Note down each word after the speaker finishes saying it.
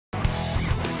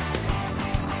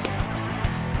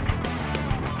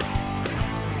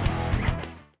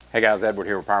Hey guys, Edward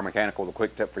here with Power Mechanical, the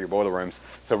quick tip for your boiler rooms.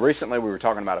 So recently we were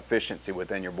talking about efficiency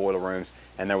within your boiler rooms,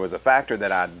 and there was a factor that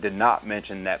I did not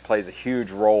mention that plays a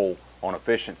huge role on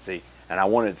efficiency, and I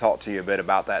wanted to talk to you a bit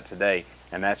about that today,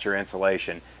 and that's your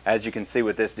insulation. As you can see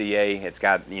with this DA, it's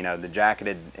got, you know, the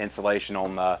jacketed insulation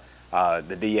on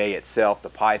the DA itself, the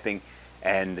piping.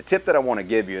 And the tip that I want to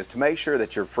give you is to make sure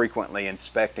that you're frequently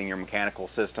inspecting your mechanical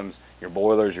systems, your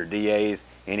boilers, your DAs,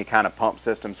 any kind of pump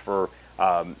systems for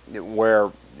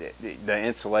where the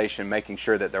insulation, making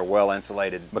sure that they're well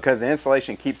insulated, because the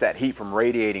insulation keeps that heat from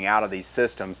radiating out of these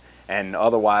systems and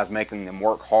otherwise making them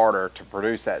work harder to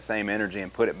produce that same energy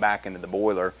and put it back into the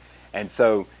boiler. And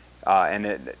so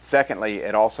secondly,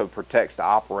 it also protects the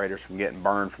operators from getting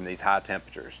burned from these high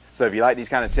temperatures. So if you like these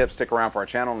kind of tips, stick around for our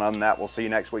channel, and other than that, we'll see you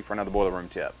next week for another boiler room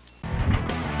tip.